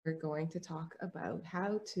we're going to talk about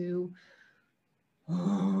how do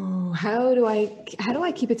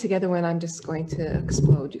I keep it together when I'm just going to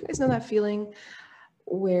explode? You guys know that feeling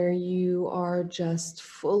where you are just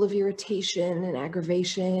full of irritation and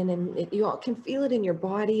aggravation, and you all can feel it in your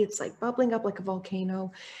body. It's like bubbling up like a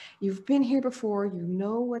volcano. You've been here before. You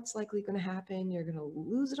know what's likely going to happen. You're going to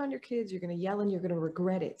lose it on your kids. You're going to yell and you're going to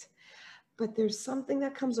regret it. But there's something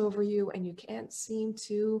that comes over you and you can't seem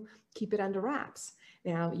to keep it under wraps.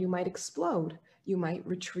 Now, you might explode. You might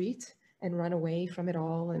retreat and run away from it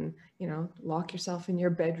all and, lock yourself in your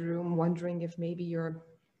bedroom, wondering if maybe you're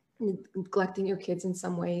neglecting your kids in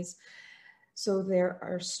some ways. So there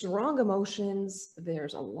are strong emotions.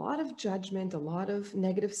 There's a lot of judgment, a lot of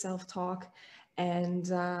negative self-talk,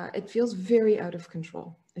 and it feels very out of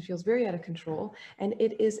control. It feels very out of control, and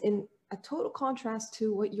it is in a total contrast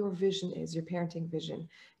to what your vision is, your parenting vision.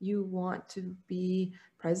 You want to be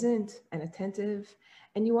present and attentive,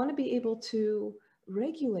 and you want to be able to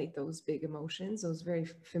regulate those big emotions, those very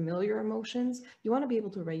familiar emotions. You want to be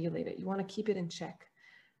able to regulate it. You want to keep it in check.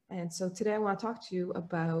 And so today I want to talk to you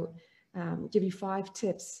about, give you 5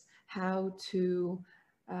 tips how to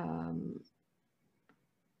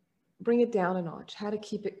bring it down a notch, how to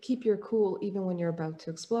keep your cool even when you're about to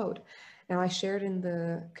explode. Now, I shared in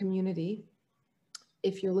the community.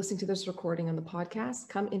 If you're listening to this recording on the podcast,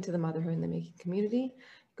 come into the Motherhood in the Making community.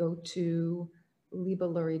 Go to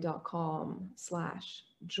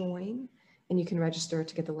libaluri.com/join, and you can register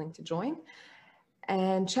to get the link to join.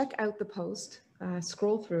 And check out the post,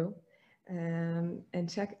 scroll through and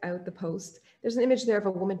check out the post. There's an image there of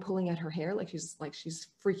a woman pulling at her hair like she's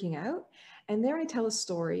freaking out. And there I tell a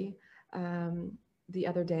story the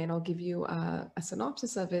other day, and I'll give you a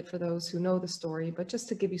synopsis of it for those who know the story, but just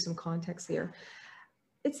to give you some context here.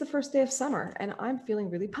 It's the first day of summer and I'm feeling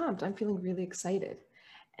really pumped. I'm feeling really excited.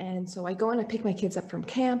 And so I go and I pick my kids up from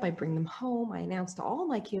camp. I bring them home. I announce to all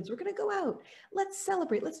my kids, we're going to go out. Let's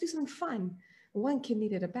celebrate. Let's do something fun. One kid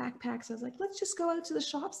needed a backpack. So I was like, let's just go out to the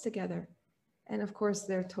shops together. And of course,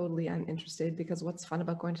 they're totally uninterested because what's fun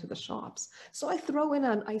about going to the shops? So I throw in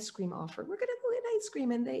an ice cream offer. We're going to go get ice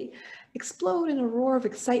cream. And they explode in a roar of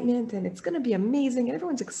excitement. And it's going to be amazing. And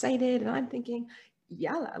everyone's excited. And I'm thinking,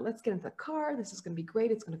 yeah, let's get into the car. This is going to be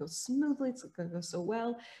great. It's going to go smoothly. It's going to go so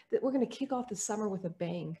well that we're going to kick off the summer with a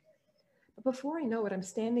bang. But before I know it, I'm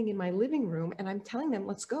standing in my living room and I'm telling them,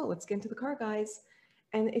 let's go. Let's get into the car, guys.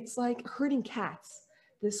 And it's like herding cats.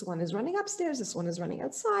 This one is running upstairs. This one is running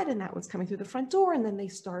outside. And that one's coming through the front door. And then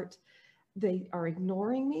they are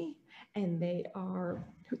ignoring me and they are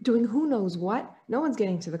doing who knows what. No one's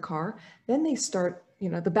getting to the car. Then they start,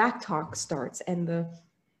 the back talk starts and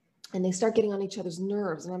they start getting on each other's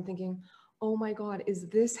nerves. And I'm thinking, oh my God, is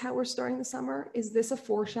this how we're starting the summer? Is this a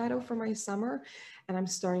foreshadow for my summer? And I'm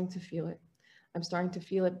starting to feel it. I'm starting to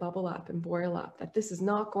feel it bubble up and boil up, that this is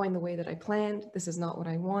not going the way that I planned. This is not what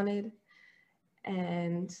I wanted.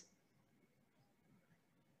 And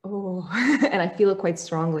and I feel it quite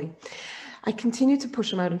strongly. I continue to push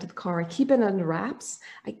them out into the car. I keep it under wraps.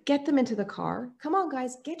 I get them into the car. Come on,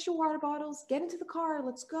 guys, get your water bottles. Get into the car.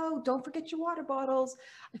 Let's go. Don't forget your water bottles.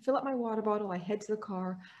 I fill up my water bottle. I head to the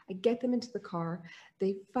car. I get them into the car.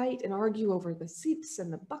 They fight and argue over the seats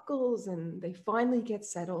and the buckles, and they finally get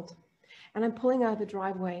settled. And I'm pulling out of the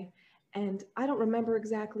driveway, and I don't remember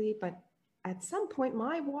exactly, but at some point,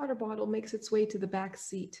 my water bottle makes its way to the back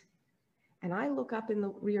seat. And I look up in the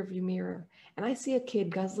rearview mirror and I see a kid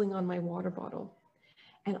guzzling on my water bottle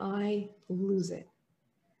and I lose it.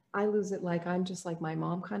 I lose it like I'm just like my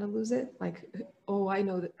mom kind of lose it. Like, oh, I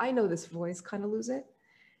know this voice kind of lose it.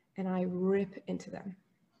 And I rip into them.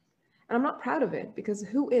 And I'm not proud of it because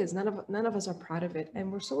who is? None of us are proud of it.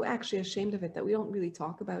 And we're so actually ashamed of it that we don't really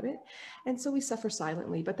talk about it. And so we suffer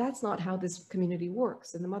silently, but that's not how this community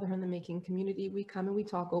works. In the Motherhood in the Making community, we come and we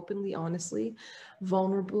talk openly, honestly,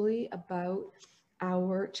 vulnerably about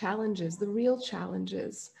our challenges, the real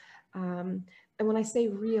challenges. And when I say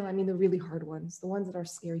real, I mean the really hard ones, the ones that are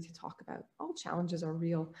scary to talk about. All challenges are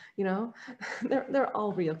real, they're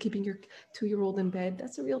all real. Keeping your 2-year-old in bed,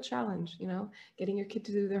 that's a real challenge, getting your kid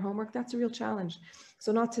to do their homework, that's a real challenge.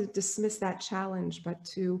 So not to dismiss that challenge, but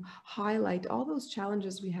to highlight all those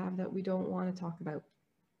challenges we have that we don't want to talk about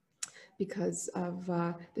because of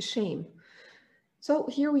the shame. So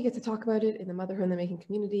here we get to talk about it in the Motherhood in the Making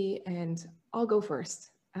community, and I'll go first.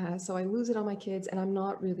 So I lose it on my kids, and I'm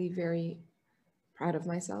not really very proud of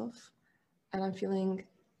myself, and I'm feeling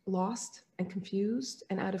lost and confused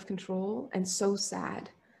and out of control and so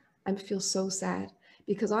sad. I feel so sad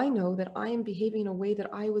because I know that I am behaving in a way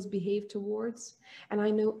that I was behaved towards, and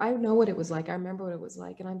I know what it was like. I remember what it was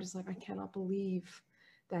like, and I'm just like, I cannot believe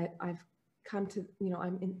that I've come to,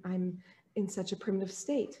 I'm in such a primitive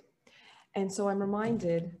state. And so I'm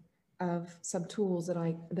reminded of some tools that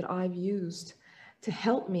I've used to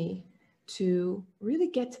help me to really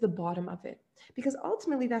get to the bottom of it. Because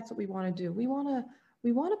ultimately that's what we want to do.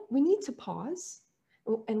 We need to pause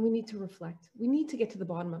and we need to reflect. We need to get to the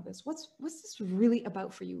bottom of this. What's this really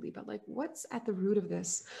about for you, Liba? Like, what's at the root of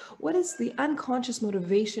this? What is the unconscious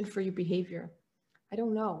motivation for your behavior? I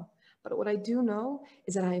don't know. But what I do know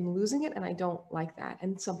is that I am losing it and I don't like that.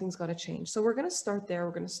 And something's got to change. So we're going to start there.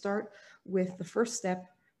 We're going to start with the first step.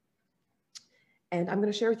 And I'm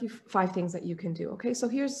going to share with you 5 things that you can do. Okay. So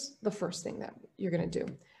here's the first thing that you're going to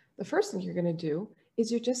do. The first thing you're going to do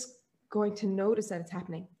is you're just going to notice that it's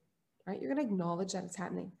happening, right? You're going to acknowledge that it's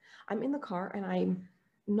happening. I'm in the car and I'm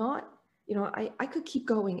not, I could keep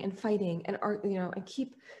going and fighting and, and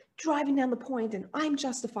keep driving down the point and I'm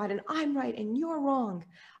justified and I'm right and you're wrong.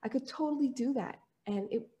 I could totally do that.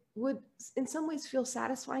 And it would in some ways feel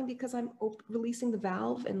satisfying because I'm releasing the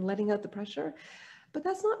valve and letting out the pressure, but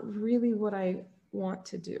that's not really what I want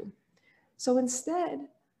to do. So instead,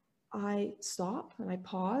 I stop and I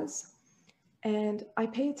pause and I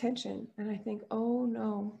pay attention and I think, oh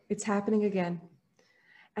no, it's happening again.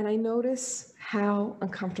 And I notice how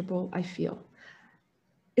uncomfortable I feel.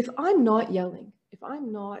 If I'm not yelling, if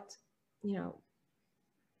I'm not,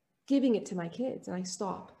 giving it to my kids and I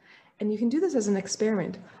stop, and you can do this as an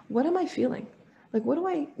experiment. What am I feeling? Like,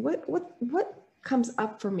 what comes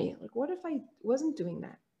up for me? Like, what if I wasn't doing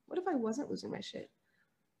that? What if I wasn't losing my shit?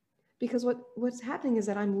 Because what's happening is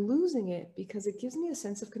that I'm losing it because it gives me a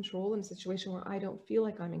sense of control in a situation where I don't feel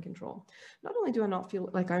like I'm in control. Not only do I not feel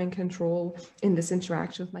like I'm in control in this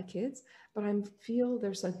interaction with my kids, but I feel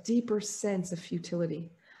there's a deeper sense of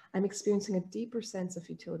futility. I'm experiencing a deeper sense of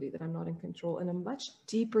futility that I'm not in control in a much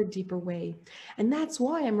deeper way. And that's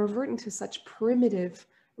why I'm reverting to such primitive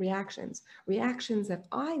reactions that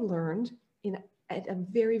I learned at a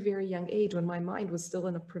very, very young age when my mind was still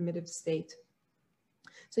in a primitive state.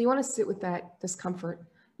 So you want to sit with that discomfort.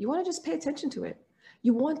 You want to just pay attention to it.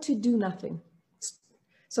 You want to do nothing.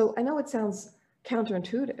 So I know it sounds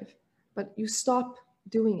counterintuitive, but you stop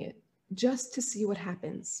doing it just to see what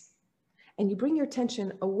happens. And you bring your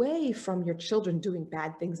attention away from your children doing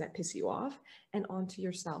bad things that piss you off and onto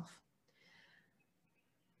yourself.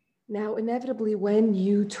 Now, inevitably, when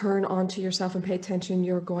you turn onto yourself and pay attention,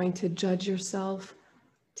 you're going to judge yourself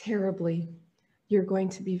terribly. You're going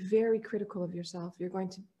to be very critical of yourself. You're going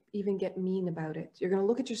to even get mean about it. You're going to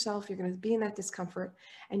look at yourself, you're going to be in that discomfort,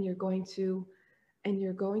 and you're going to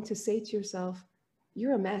say to yourself,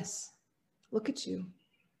 you're a mess. Look at you.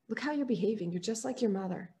 Look how you're behaving. You're just like your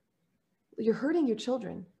mother. You're hurting your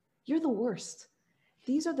children. You're the worst.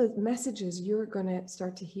 These are the messages you're going to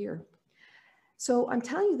start to hear. So I'm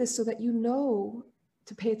telling you this so that you know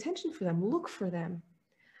to pay attention for them. Look for them.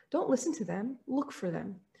 Don't listen to them. Look for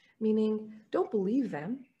them. Meaning, don't believe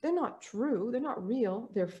them. They're not true. They're not real.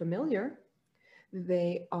 They're familiar.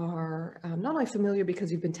 They are not only familiar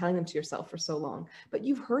because you've been telling them to yourself for so long, but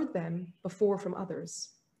you've heard them before from others.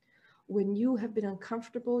 When you have been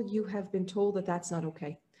uncomfortable, you have been told that that's not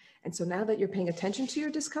okay. And so now that you're paying attention to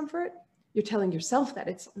your discomfort, you're telling yourself that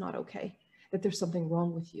it's not okay, that there's something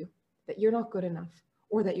wrong with you, that you're not good enough,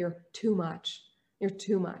 or that you're too much. You're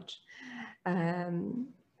too much.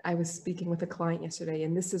 I was speaking with a client yesterday,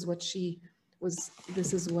 and this is what she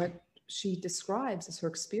describes as her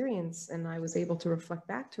experience. And I was able to reflect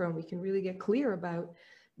back to her, and we can really get clear about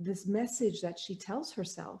this message that she tells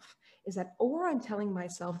herself is that, or I'm telling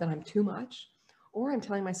myself that I'm too much, or I'm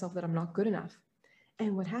telling myself that I'm not good enough.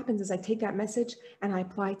 And what happens is I take that message and I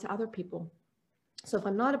apply it to other people. So if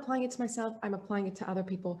I'm not applying it to myself, I'm applying it to other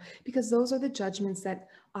people, because those are the judgments that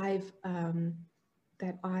I've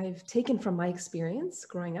taken from my experience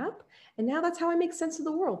growing up. And now that's how I make sense of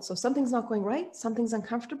the world. So something's not going right, something's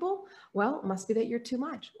uncomfortable. Well, it must be that you're too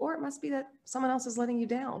much, or it must be that someone else is letting you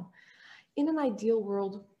down. In an ideal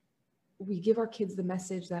world, we give our kids the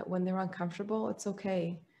message that when they're uncomfortable, it's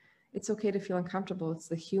okay. It's okay to feel uncomfortable. It's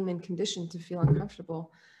the human condition to feel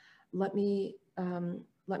uncomfortable. Let me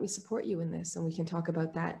support you in this. And we can talk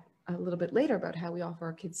about that a little bit later, about how we offer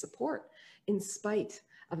our kids support in spite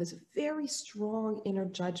of this very strong inner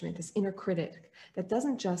judgment, this inner critic that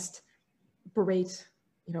doesn't just berate,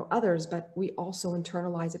 others, but we also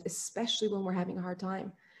internalize it, especially when we're having a hard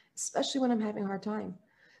time, especially when I'm having a hard time.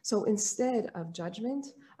 So instead of judgment,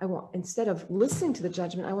 instead of listening to the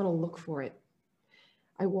judgment, I want to look for it.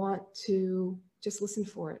 I want to just listen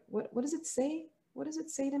for it. What does it say? What does it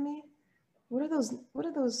say to me? What are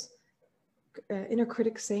those inner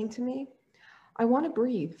critics saying to me? I want to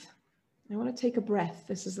breathe. I want to take a breath.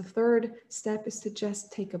 This is the third step, is to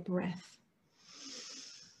just take a breath.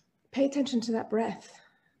 Pay attention to that breath.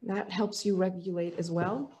 That helps you regulate as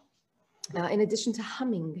well. In addition to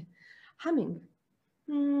humming.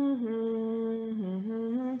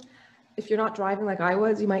 If you're not driving like I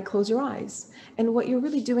was, you might close your eyes. And what you're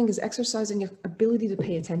really doing is exercising your ability to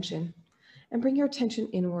pay attention and bring your attention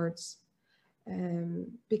inwards,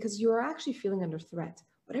 because you are actually feeling under threat.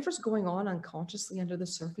 Whatever's going on unconsciously under the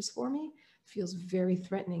surface for me feels very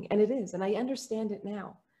threatening, and it is, and I understand it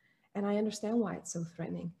now. And I understand why it's so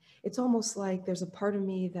threatening. It's almost like there's a part of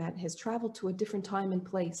me that has traveled to a different time and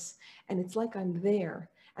place, and it's like I'm there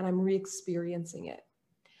and I'm re-experiencing it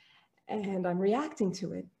and I'm reacting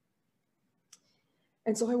to it.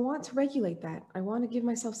 And so I want to regulate that. I want to give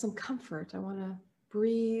myself some comfort. I want to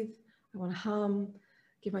breathe. I want to hum,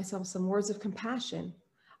 give myself some words of compassion.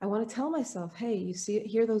 I want to tell myself, hey, you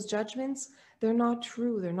hear those judgments? They're not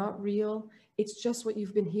true. They're not real. It's just what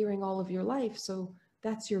you've been hearing all of your life. So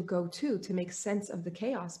that's your go-to to make sense of the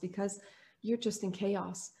chaos, because you're just in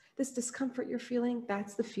chaos. This discomfort you're feeling,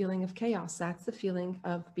 that's the feeling of chaos. That's the feeling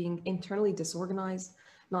of being internally disorganized,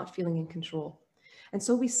 not feeling in control. And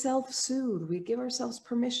so we self-soothe. We give ourselves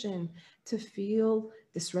permission to feel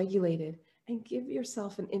dysregulated, and give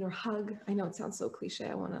yourself an inner hug. I know it sounds so cliche.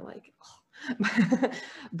 I want to like, oh.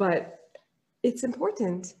 But it's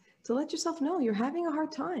important to let yourself know you're having a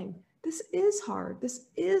hard time. This is hard. This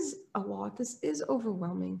is a lot. This is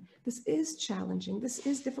overwhelming. This is challenging. This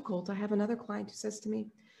is difficult. I have another client who says to me,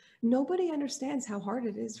 nobody understands how hard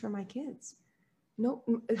it is for my kids. No,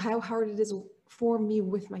 how hard it is for me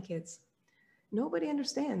with my kids. Nobody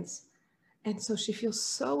understands. And so she feels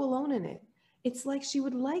so alone in it. It's like she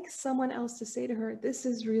would like someone else to say to her, this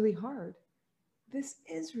is really hard. This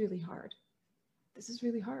is really hard. This is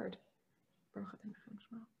really hard.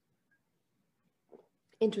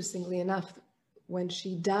 Interestingly enough, when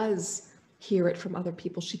she does hear it from other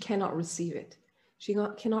people, she cannot receive it. She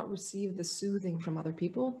cannot receive the soothing from other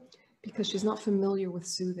people because she's not familiar with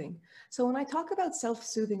soothing. So when I talk about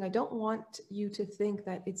self-soothing, I don't want you to think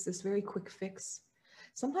that it's this very quick fix.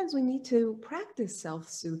 Sometimes we need to practice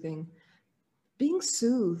self-soothing. Being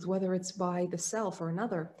soothed, whether it's by the self or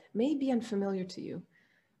another, may be unfamiliar to you.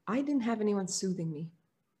 I didn't have anyone soothing me.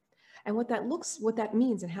 And what that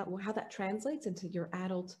means and how that translates into your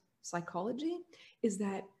adult psychology is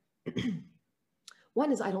that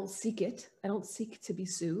one is I don't seek it. I don't seek to be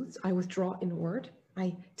soothed. I withdraw inward.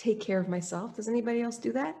 I take care of myself. Does anybody else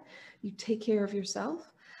do that? You take care of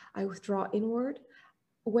yourself. I withdraw inward.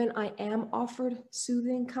 When I am offered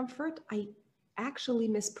soothing comfort, I actually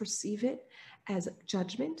misperceive it as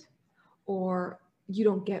judgment, or you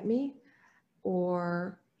don't get me,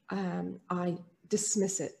 or I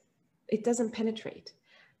dismiss it. It doesn't penetrate.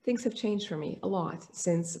 Things have changed for me a lot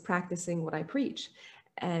since practicing what I preach.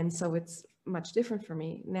 And so it's much different for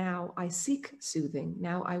me. Now I seek soothing.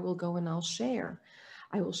 Now I will go and I'll share.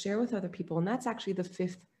 I will share with other people. And that's actually the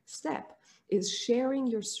fifth step, is sharing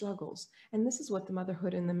your struggles. And this is what the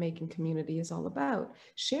Motherhood in the Making community is all about.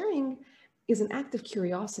 Sharing is an act of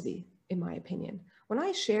curiosity, in my opinion. When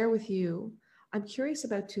I share with you, I'm curious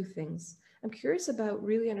about two things. I'm curious about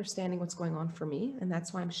really understanding what's going on for me, and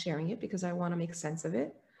that's why I'm sharing it, because I want to make sense of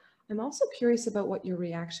it. I'm also curious about what your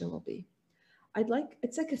reaction will be.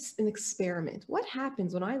 It's like an experiment. What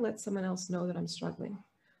happens when I let someone else know that I'm struggling?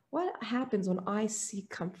 What happens when I seek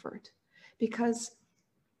comfort? Because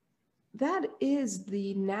that is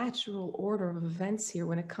the natural order of events here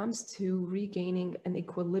when it comes to regaining an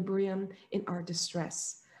equilibrium in our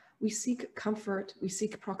distress. We seek comfort, we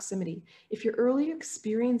seek proximity. If your earlier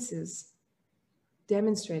experiences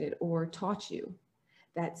demonstrated or taught you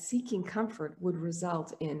that seeking comfort would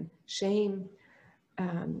result in shame,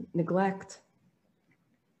 neglect,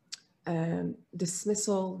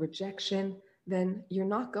 dismissal, rejection, then you're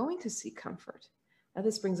not going to seek comfort. Now,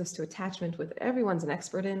 this brings us to attachment, which everyone's an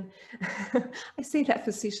expert in. I say that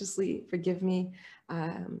facetiously, forgive me,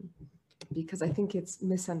 because I think it's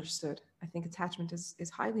misunderstood. I think attachment is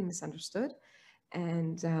highly misunderstood,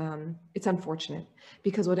 and it's unfortunate,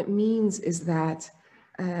 because what it means is that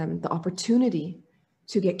the opportunity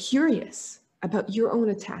to get curious about your own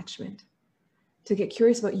attachment, to get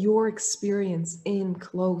curious about your experience in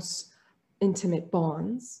close, intimate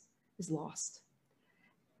bonds is lost.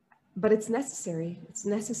 But it's necessary. It's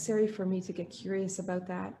necessary for me to get curious about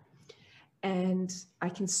that. And I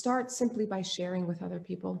can start simply by sharing with other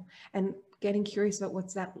people and getting curious about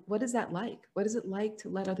what is that like? What is it like to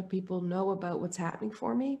let other people know about what's happening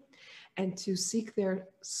for me, and to seek their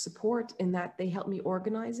support in that they help me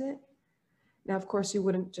organize it. Now, of course, you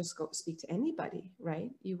wouldn't just go speak to anybody,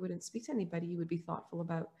 right? You wouldn't speak to anybody. You would be thoughtful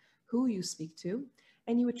about who you speak to,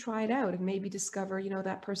 and you would try it out and maybe discover,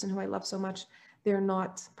 that person who I love so much, They're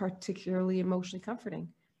not particularly emotionally comforting.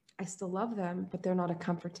 I still love them, but they're not a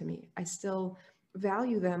comfort to me. I still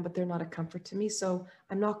value them, but they're not a comfort to me. So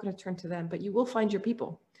I'm not going to turn to them, but you will find your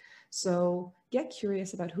people. So get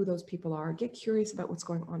curious about who those people are. Get curious about what's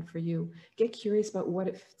going on for you. Get curious about what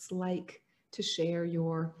it's like to share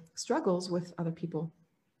your struggles with other people.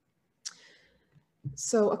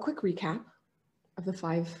 So a quick recap of the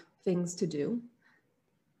 5 things to do.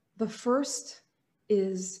 The first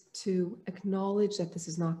is to acknowledge that this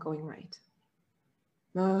is not going right.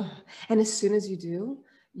 And as soon as you do,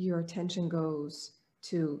 your attention goes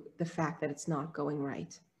to the fact that it's not going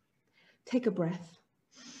right. Take a breath.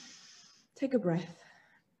 Take a breath.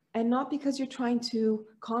 And not because you're trying to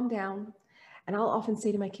calm down. And I'll often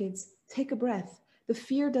say to my kids, take a breath. The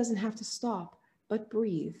fear doesn't have to stop, but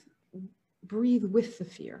breathe. Breathe with the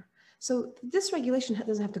fear. So dysregulation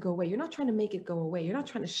doesn't have to go away. You're not trying to make it go away. You're not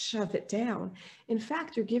trying to shove it down. In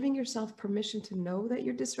fact, you're giving yourself permission to know that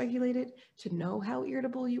you're dysregulated, to know how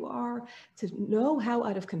irritable you are, to know how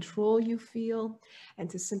out of control you feel, and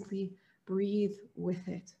to simply breathe with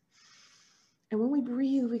it. And when we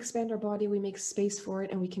breathe, we expand our body, we make space for it,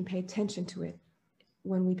 and we can pay attention to it.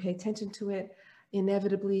 When we pay attention to it,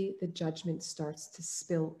 inevitably the judgment starts to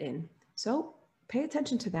spill in. So pay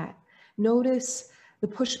attention to that. Notice the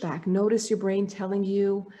pushback. Notice your brain telling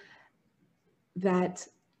you that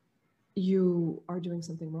you are doing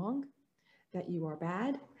something wrong, that you are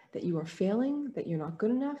bad, that you are failing, that you're not good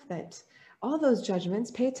enough, that all those judgments,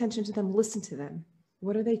 pay attention to them, listen to them.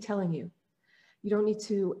 What are they telling you? You don't need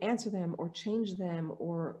to answer them or change them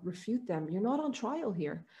or refute them. You're not on trial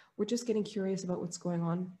here. We're just getting curious about what's going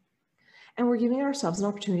on. And we're giving ourselves an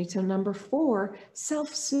opportunity to, number 4,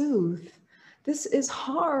 self-soothe. This is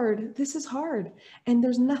hard. This is hard. And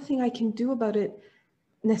there's nothing I can do about it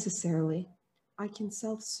necessarily. I can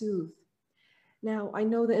self-soothe. Now, I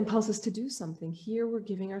know the impulse is to do something. Here, we're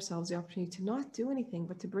giving ourselves the opportunity to not do anything,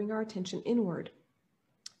 but to bring our attention inward,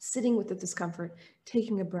 sitting with the discomfort,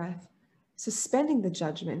 taking a breath, suspending the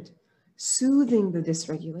judgment, soothing the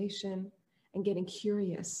dysregulation, and getting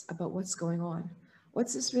curious about what's going on.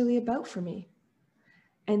 What's this really about for me?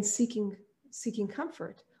 And seeking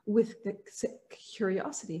comfort. With the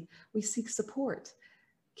curiosity, we seek support.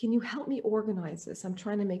 Can you help me organize this? I'm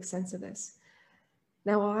trying to make sense of this.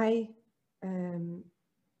 Now, I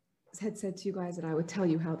had said to you guys that I would tell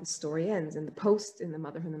you how the story ends. In the post in the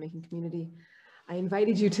Motherhood in the Making community, I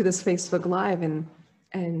invited you to this Facebook Live and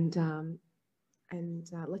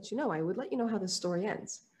let you know. I would let you know how the story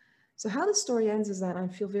ends. So how the story ends is that I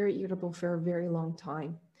feel very irritable for a very long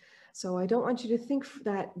time. So I don't want you to think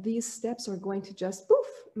that these steps are going to just poof,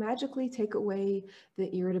 magically take away the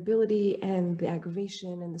irritability and the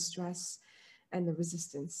aggravation and the stress and the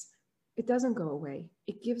resistance. It doesn't go away.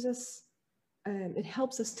 It gives us, it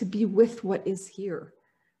helps us to be with what is here.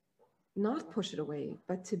 Not push it away,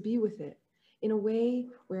 but to be with it in a way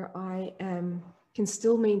where I can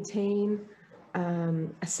still maintain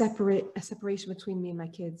a separation between me and my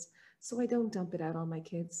kids. So I don't dump it out on my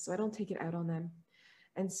kids. So I don't take it out on them.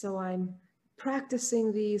 And so I'm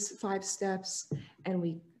practicing these 5 steps, and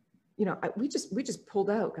we just pulled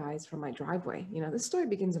out, guys, from my driveway. This story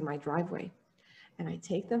begins in my driveway, and I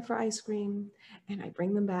take them for ice cream and I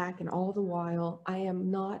bring them back. And all the while, I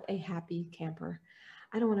am not a happy camper.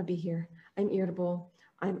 I don't want to be here. I'm irritable.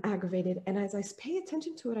 I'm aggravated. And as I pay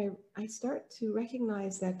attention to it, I start to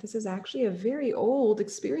recognize that this is actually a very old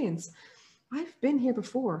experience. I've been here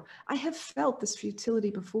before. I have felt this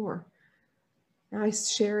futility before. Now I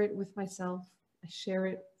share it with myself. I share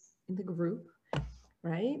it in the group,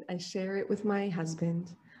 right? I share it with my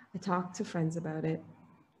husband. I talk to friends about it.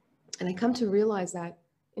 And I come to realize that,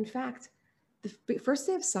 in fact, the first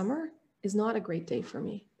day of summer is not a great day for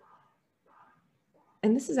me.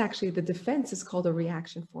 And this is actually, the defense is called a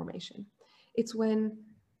reaction formation. It's when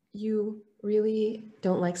you really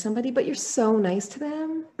don't like somebody, but you're so nice to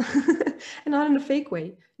them, and not in a fake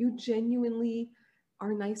way. You genuinely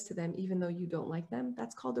are nice to them, even though you don't like them.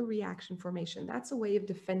 That's called a reaction formation. That's a way of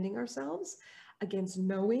defending ourselves against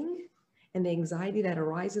knowing and the anxiety that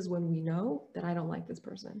arises when we know that I don't like this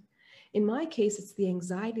person. In my case, it's the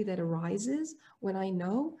anxiety that arises when I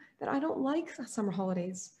know that I don't like summer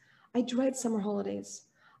holidays. I dread summer holidays.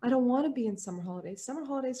 I don't want to be in summer holidays. Summer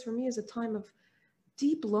holidays for me is a time of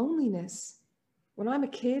deep loneliness. When I'm a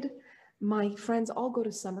kid, my friends all go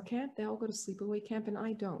to summer camp. They all go to sleepaway camp, and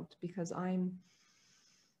I don't, because I'm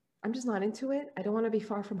just not into it. I don't want to be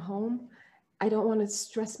far from home. I don't want to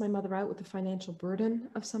stress my mother out with the financial burden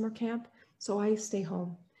of summer camp. So I stay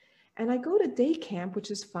home. And I go to day camp, which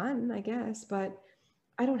is fun, I guess, but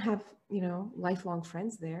I don't have, lifelong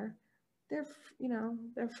friends there. They're,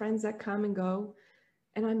 they're friends that come and go,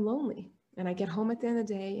 and I'm lonely. And I get home at the end of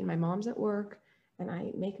the day, and my mom's at work, and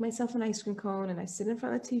I make myself an ice cream cone, and I sit in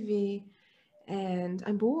front of the TV, and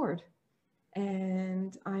I'm bored,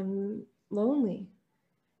 and I'm lonely.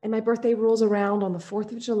 And my birthday rolls around on the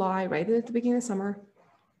 4th of July, right at the beginning of summer.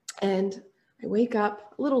 And I wake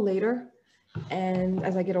up a little later. And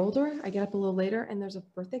as I get older, I get up a little later, and there's a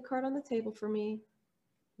birthday card on the table for me.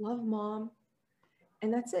 Love, Mom.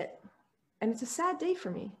 And that's it. And it's a sad day for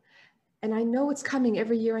me. And I know it's coming.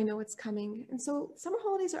 Every year I know it's coming. And so summer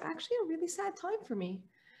holidays are actually a really sad time for me.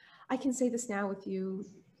 I can say this now with you.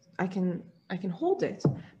 I can hold it.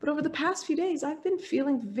 But over the past few days, I've been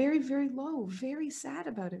feeling very, very low, very sad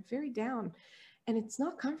about it, very down. And it's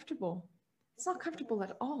not comfortable. It's not comfortable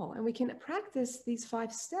at all. And we can practice these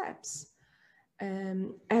 5 steps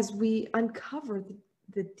as we uncover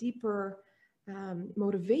the deeper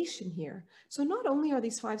motivation here. So not only are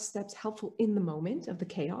these 5 steps helpful in the moment of the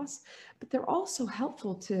chaos, but they're also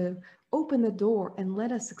helpful to open the door and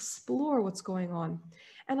let us explore what's going on.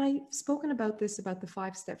 And I've spoken about this, about the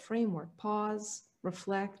 5-step framework: pause,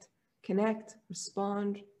 reflect, connect,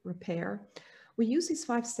 respond, repair. We use these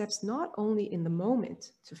 5 steps not only in the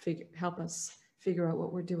moment to help us figure out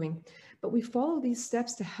what we're doing, but we follow these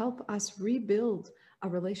steps to help us rebuild a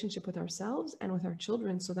relationship with ourselves and with our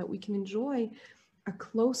children, so that we can enjoy a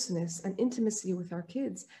closeness and intimacy with our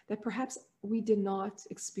kids that perhaps we did not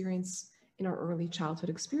experience in our early childhood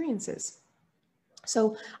experiences.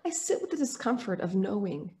 So I sit with the discomfort of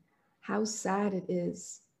knowing how sad it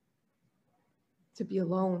is to be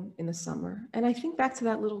alone in the summer. And I think back to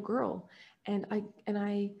that little girl, and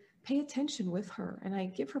I pay attention with her, and I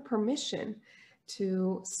give her permission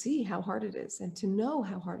to see how hard it is, and to know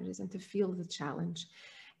how hard it is, and to feel the challenge.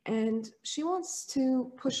 And she wants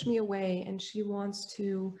to push me away, and she wants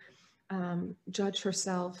to judge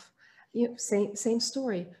herself. Same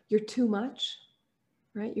story. You're too much,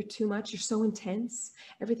 right? You're too much. You're so intense.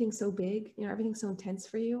 Everything's so big. Everything's so intense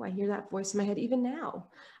for you. I hear that voice in my head even now.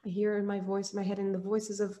 I hear in my voice in my head, in the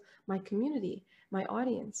voices of my community, my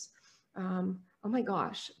audience. Oh my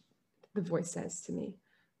gosh, the voice says to me,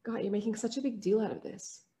 God, you're making such a big deal out of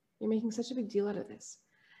this. You're making such a big deal out of this.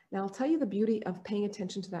 Now, I'll tell you the beauty of paying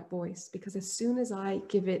attention to that voice, because as soon as I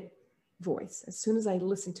give it voice, as soon as I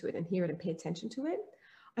listen to it and hear it and pay attention to it,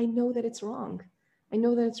 I know that it's wrong. I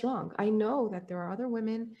know that it's wrong. I know that there are other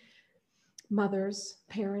women, mothers,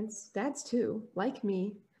 parents, dads too, like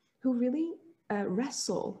me, who really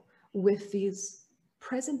wrestle with these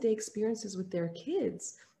present day experiences with their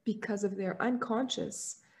kids because of their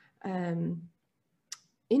unconscious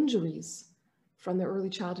injuries from their early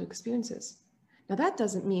childhood experiences. Now, that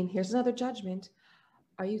doesn't mean, here's another judgment.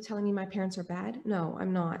 Are you telling me my parents are bad? No,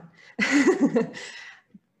 I'm not.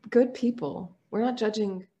 Good people. We're not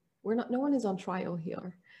judging. No one is on trial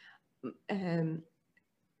here.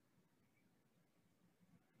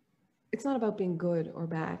 It's not about being good or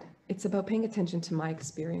bad. It's about paying attention to my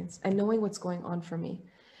experience and knowing what's going on for me.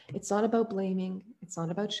 It's not about blaming. It's not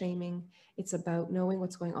about shaming. It's about knowing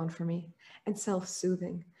what's going on for me and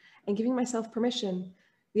self-soothing and giving myself permission.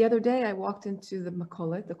 The other day, I walked into the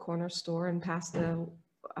Macollet, the corner store, and passed a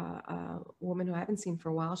woman who I haven't seen for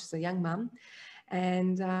a while. She's a young mom,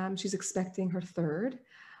 and she's expecting her third.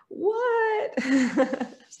 What?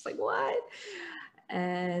 She's like, what?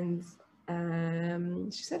 And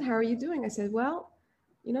she said, how are you doing? I said, well,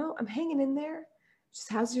 I'm hanging in there. Just,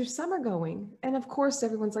 how's your summer going? And of course,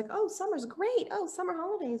 everyone's like, oh, summer's great. Oh, summer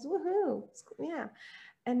holidays, woohoo. Yeah.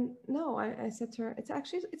 And no, I said to her, it's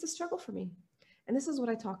a struggle for me. And this is what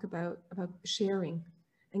I talk about sharing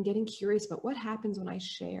and getting curious about what happens when I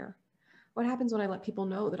share. What happens when I let people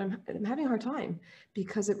know that I'm having a hard time,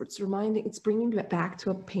 because it's bringing me back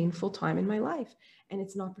to a painful time in my life. And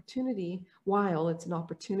it's an opportunity,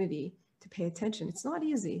 to pay attention. It's not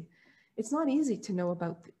easy. It's not easy to know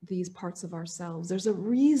about these parts of ourselves. There's a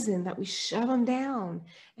reason that we shove them down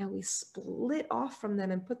and we split off from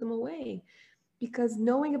them and put them away, because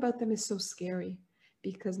knowing about them is so scary.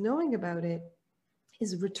 Because knowing about it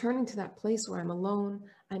is returning to that place where I'm alone,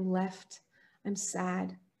 I'm left, I'm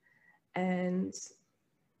sad, and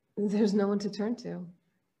there's no one to turn to.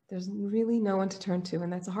 There's really no one to turn to,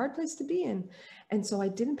 and that's a hard place to be in. And so I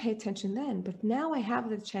didn't pay attention then, but now I have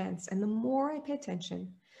the chance. And the more I pay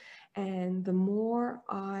attention, and the more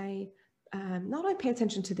I not only pay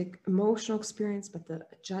attention to the emotional experience, but the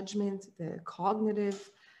judgment, the cognitive,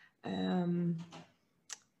 I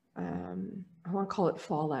want to call it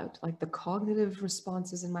fallout, like the cognitive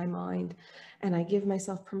responses in my mind, and I give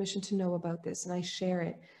myself permission to know about this, and I share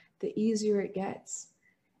it, the easier it gets.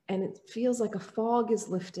 And it feels like a fog is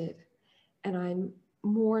lifted, and I'm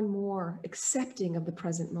more and more accepting of the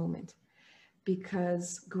present moment,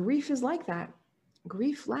 because grief is like that.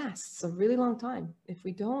 Grief lasts a really long time. If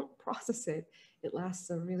we don't process it, it lasts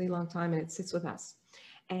a really long time and it sits with us.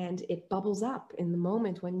 And it bubbles up in the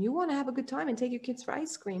moment when you want to have a good time and take your kids for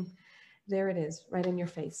ice cream. There it is, right in your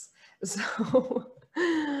face. So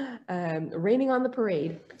raining on the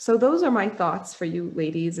parade. So those are my thoughts for you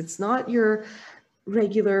ladies. It's not your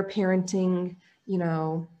regular parenting,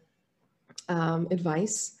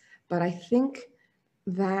 advice, but I think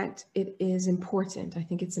that it is important. I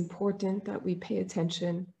think it's important that we pay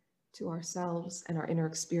attention to ourselves and our inner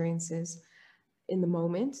experiences in the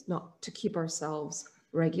moment, not to keep ourselves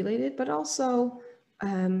regulated, but also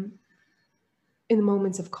in the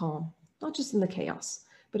moments of calm, not just in the chaos,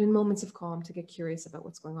 but in moments of calm, to get curious about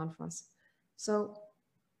what's going on for us. So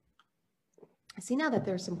I see now that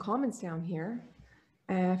there's some comments down here.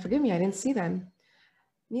 Forgive me, I didn't see them.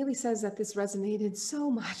 Neely says that this resonated so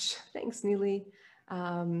much. Thanks, Neely.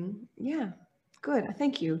 Yeah, good.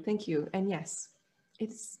 Thank you. Thank you. And yes,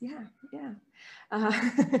 it's, yeah.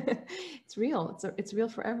 It's real. It's real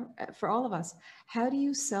for all of us. How do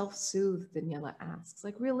you self-soothe, Daniela asks,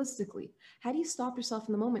 like realistically, how do you stop yourself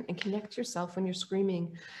in the moment and connect yourself when you're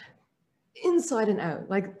screaming inside and out?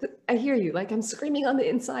 Like, I hear you, like I'm screaming on the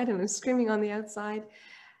inside and I'm screaming on the outside.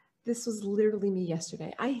 This was literally me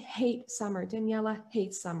yesterday. I hate summer. Daniela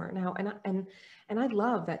hates summer now. And I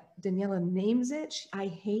love that Daniela names it. I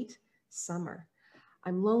hate summer.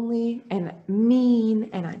 I'm lonely and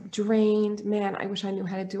mean and I'm drained. Man, I wish I knew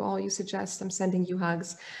how to do all you suggest. I'm sending you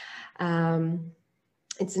hugs. I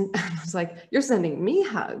was like, you're sending me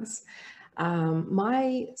hugs.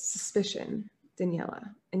 My suspicion,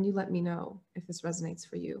 Daniela, and you let me know if this resonates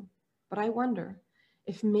for you, but I wonder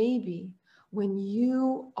if maybe when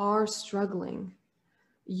you are struggling,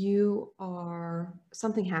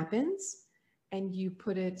 something happens and you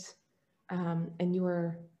put it,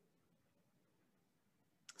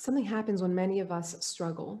 something happens when many of us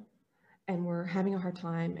struggle and we're having a hard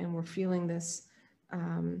time and we're feeling this,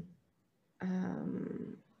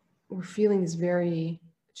 very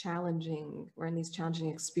challenging, we're in these challenging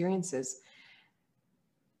experiences.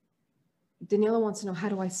 Daniela wants to know, how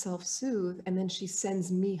do I self-soothe? And then she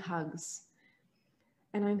sends me hugs.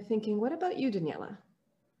 And I'm thinking, what about you, Daniela?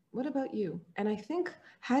 What about you? And I think,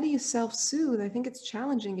 how do you self-soothe? I think it's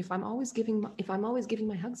challenging if I'm always giving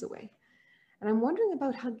my hugs away. And I'm wondering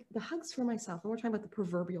about the hugs for myself. And we're talking about the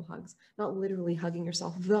proverbial hugs, not literally hugging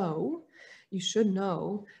yourself, though you should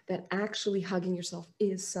know that actually hugging yourself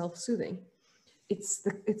is self-soothing. It's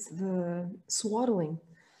the swaddling.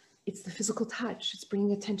 It's the physical touch. It's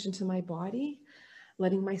bringing attention to my body,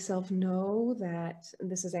 letting myself know that,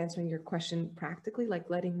 and this is answering your question practically, like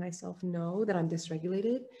letting myself know that I'm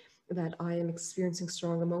dysregulated, that I am experiencing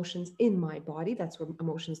strong emotions in my body. That's where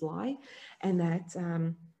emotions lie. And that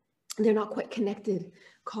they're not quite connected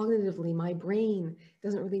cognitively. My brain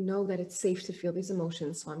doesn't really know that it's safe to feel these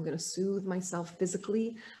emotions. So I'm going to soothe myself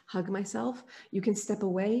physically, hug myself. You can step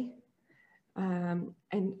away. And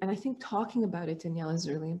I think talking about it, Daniela, is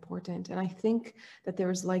really important. And I think that there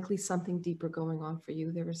is likely something deeper going on for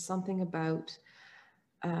you. There is something about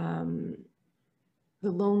the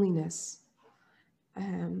loneliness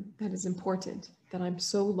that is important, that I'm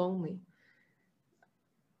so lonely.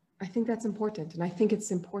 I think that's important. And I think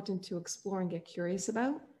it's important to explore and get curious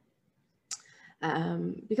about,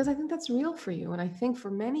 because I think that's real for you. And I think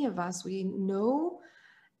for many of us, we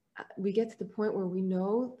get to the point where we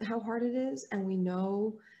know how hard it is, and we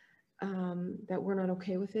know that we're not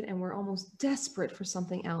okay with it, and we're almost desperate for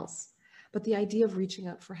something else. But the idea of reaching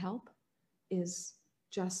out for help is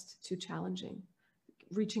just too challenging.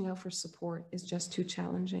 Reaching out for support is just too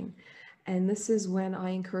challenging. And this is when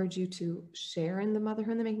I encourage you to share in the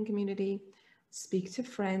Motherhood in the Making community, speak to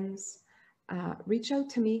friends, reach out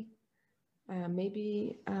to me.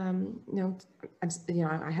 Maybe, I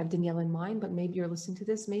have Daniela in mind, but maybe you're listening to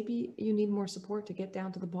this. Maybe you need more support to get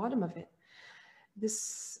down to the bottom of it.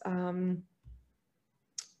 This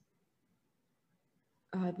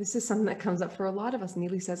is something that comes up for a lot of us.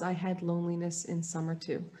 Neely says, I had loneliness in summer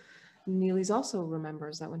too. Neely's also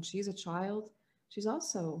remembers that when she's a child, she's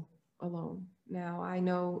also alone. Now, I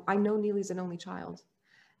know Neely's an only child.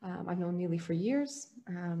 I've known Neely for years,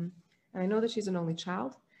 and I know that she's an only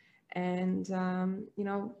child. And,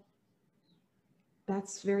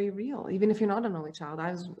 that's very real. Even if you're not an only child, I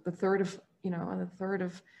was the third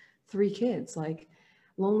of 3 kids. Like,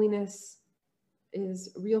 loneliness is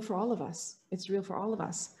real for all of us. It's real for all of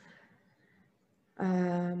us.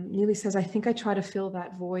 Neely says, I think I try to fill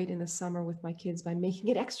that void in the summer with my kids by making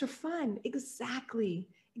it extra fun. Exactly.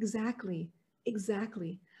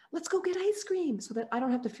 let's go get ice cream so that I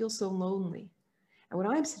don't have to feel so lonely. And what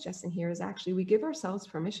I'm suggesting here is actually we give ourselves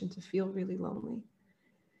permission to feel really lonely.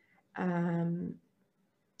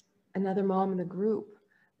 Another mom in the group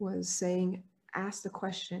was saying, asked the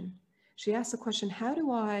question. She asked the question, how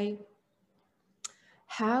do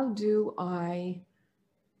I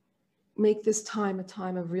make this time a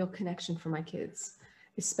time of real connection for my kids,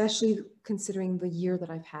 especially considering the year that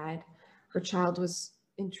I've had. Her child was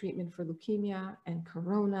in treatment for leukemia and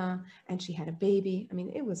corona, and she had a baby. I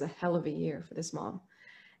mean, it was a hell of a year for this mom.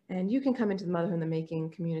 And you can come into the Motherhood in the Making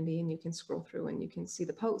community and you can scroll through and you can see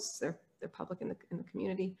the posts. They're public in the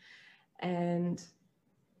community. And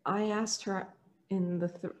I asked her in the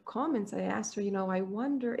comments, I asked her, you know, I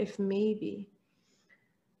wonder if maybe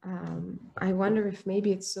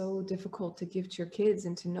it's so difficult to give to your kids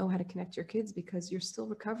and to know how to connect to your kids because you're still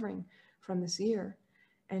recovering from this year.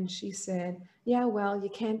 And she said, yeah, well, you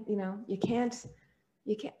can't do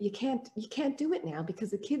it now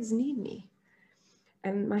because the kids need me.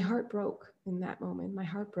 And my heart broke in that moment. My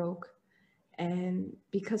heart broke. And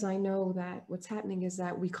because I know that what's happening is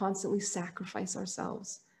that we constantly sacrifice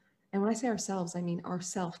ourselves. And when I say ourselves, I mean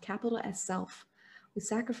ourself, capital S self. We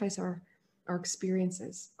sacrifice our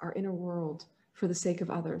experiences, our inner world for the sake of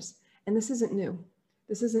others. And this isn't new.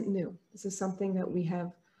 This isn't new. This is something that we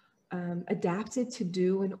have adapted to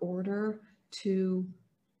do in order to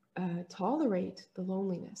tolerate the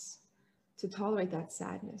loneliness, to tolerate that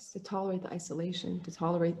sadness, to tolerate the isolation, to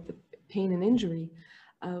tolerate the pain and injury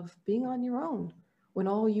of being on your own when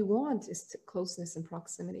all you want is closeness and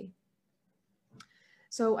proximity.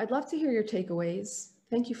 So I'd love to hear your takeaways.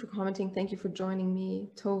 Thank you for commenting. Thank you for joining me,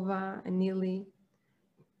 Tova and Neely.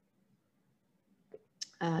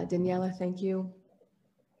 Daniela, thank you.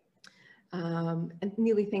 And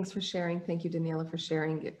Neely, thanks for sharing. Thank you, Daniela, for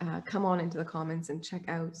sharing. Come on into the comments and check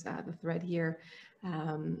out the thread here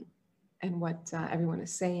and what everyone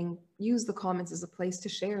is saying. Use the comments as a place to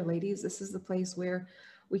share, ladies. This is the place where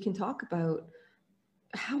we can talk about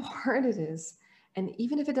how hard it is. And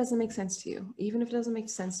even if it doesn't make sense to you,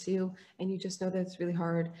 and you just know that it's really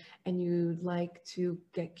hard and you'd like to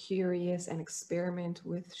get curious and experiment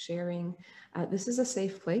with sharing, this is a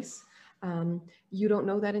safe place. You don't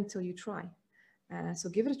know that until you try. So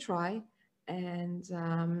give it a try and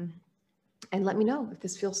let me know if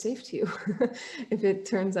this feels safe to you. If it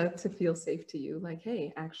turns out to feel safe to you, like,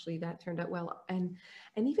 hey, actually that turned out well. And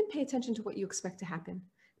even pay attention to what you expect to happen,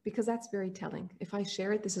 because that's very telling. If I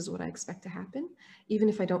share it, this is what I expect to happen. Even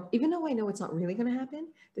though I know it's not really going to happen,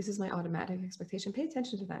 this is my automatic expectation. Pay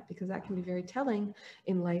attention to that, because that can be very telling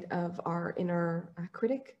in light of our inner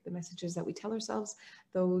critic, the messages that we tell ourselves,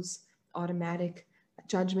 those automatic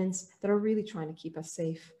judgments that are really trying to keep us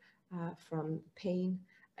safe from pain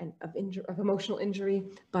and of emotional injury,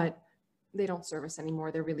 but they don't serve us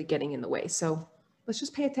anymore. They're really getting in the way. So let's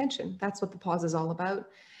just pay attention. That's what the pause is all about.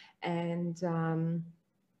 And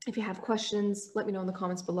if you have questions, let me know in the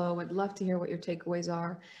comments below. I'd love to hear what your takeaways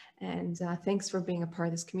are. And thanks for being a part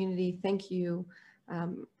of this community. Thank you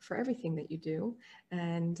for everything that you do.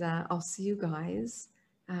 And I'll see you guys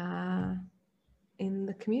in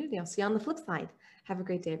the community. I'll see you on the flip side. Have a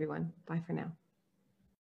great day, everyone. Bye for now.